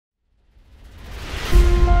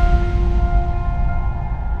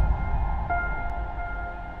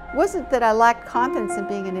wasn't that I lacked confidence in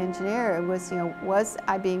being an engineer. It was, was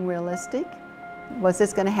I being realistic? Was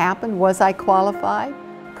this going to happen? Was I qualified?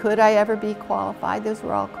 Could I ever be qualified? Those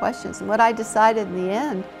were all questions. And what I decided in the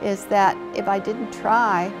end is that if I didn't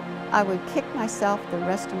try, I would kick myself the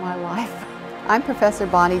rest of my life. I'm Professor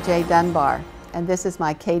Bonnie J. Dunbar, and this is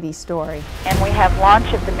my Katie story. And we have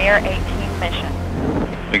launch of the Mir 18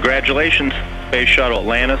 mission. Congratulations, Space Shuttle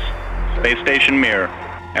Atlantis, Space Station Mir.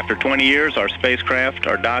 After 20 years, our spacecraft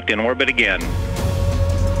are docked in orbit again.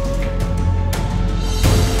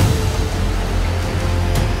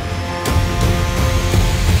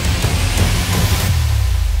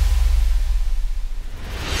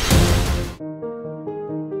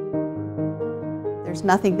 There's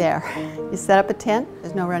nothing there. You set up a tent,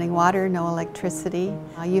 there's no running water, no electricity.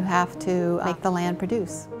 You have to make the land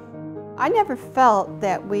produce. I never felt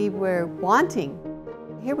that we were wanting.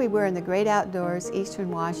 Here we were in the great outdoors,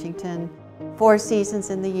 eastern Washington, 4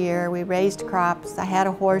 seasons in the year. We raised crops. I had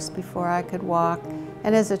a horse before I could walk.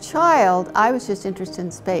 And as a child, I was just interested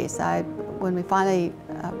in space. When we finally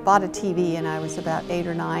bought a TV and I was about 8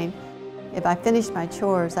 or 9, if I finished my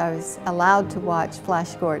chores, I was allowed to watch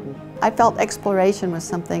Flash Gordon. I felt exploration was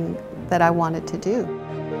something that I wanted to do.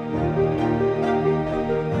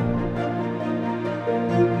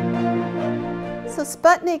 So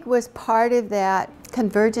Sputnik was part of that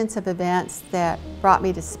convergence of events that brought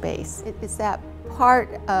me to space. It's that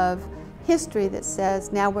part of history that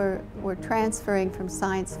says now we're transferring from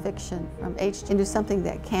science fiction, from into something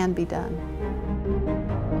that can be done.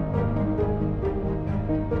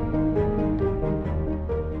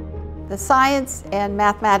 The science and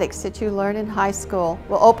mathematics that you learn in high school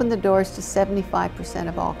will open the doors to 75%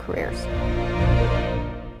 of all careers.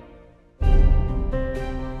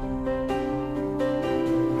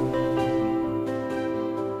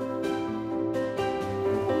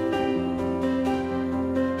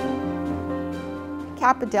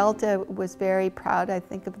 Kappa Delta was very proud, I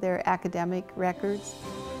think, of their academic records.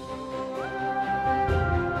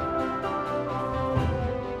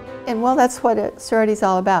 And well, that's what a sorority is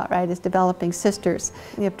all about, right, is developing sisters.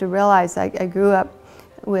 You have to realize I grew up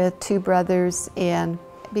with 2 brothers, and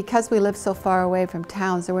because we lived so far away from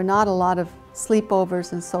towns, there were not a lot of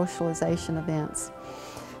sleepovers and socialization events.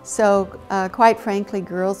 So quite frankly,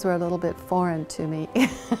 girls were a little bit foreign to me.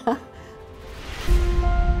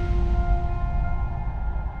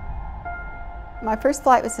 My first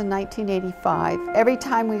flight was in 1985. Every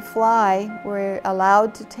time we fly, we're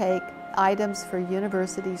allowed to take items for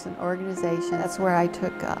universities and organizations. That's where I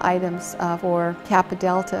took items for Kappa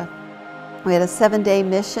Delta. We had a 7-day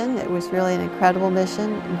mission. It was really an incredible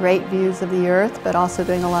mission. Great views of the Earth, but also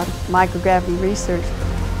doing a lot of microgravity research.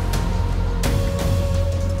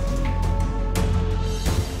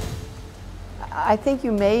 I think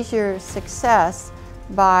you measure success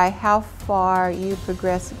by how far you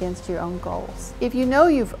progress against your own goals. If you know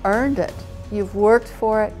you've earned it, you've worked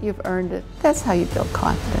for it, you've earned it, that's how you build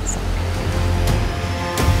confidence.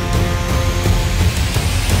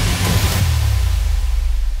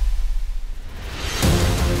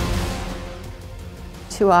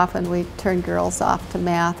 Too often we turn girls off to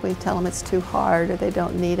math. We tell them it's too hard or they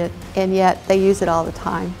don't need it, and yet they use it all the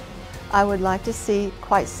time. I would like to see,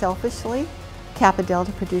 quite selfishly, Kappa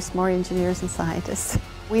Delta produce more engineers and scientists.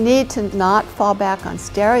 We need to not fall back on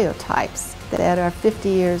stereotypes that are 50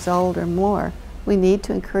 years old or more. We need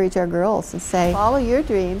to encourage our girls and say, follow your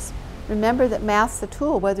dreams. Remember that math's the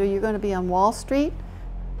tool, whether you're going to be on Wall Street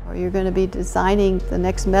or you're going to be designing the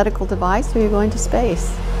next medical device or you're going to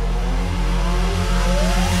space.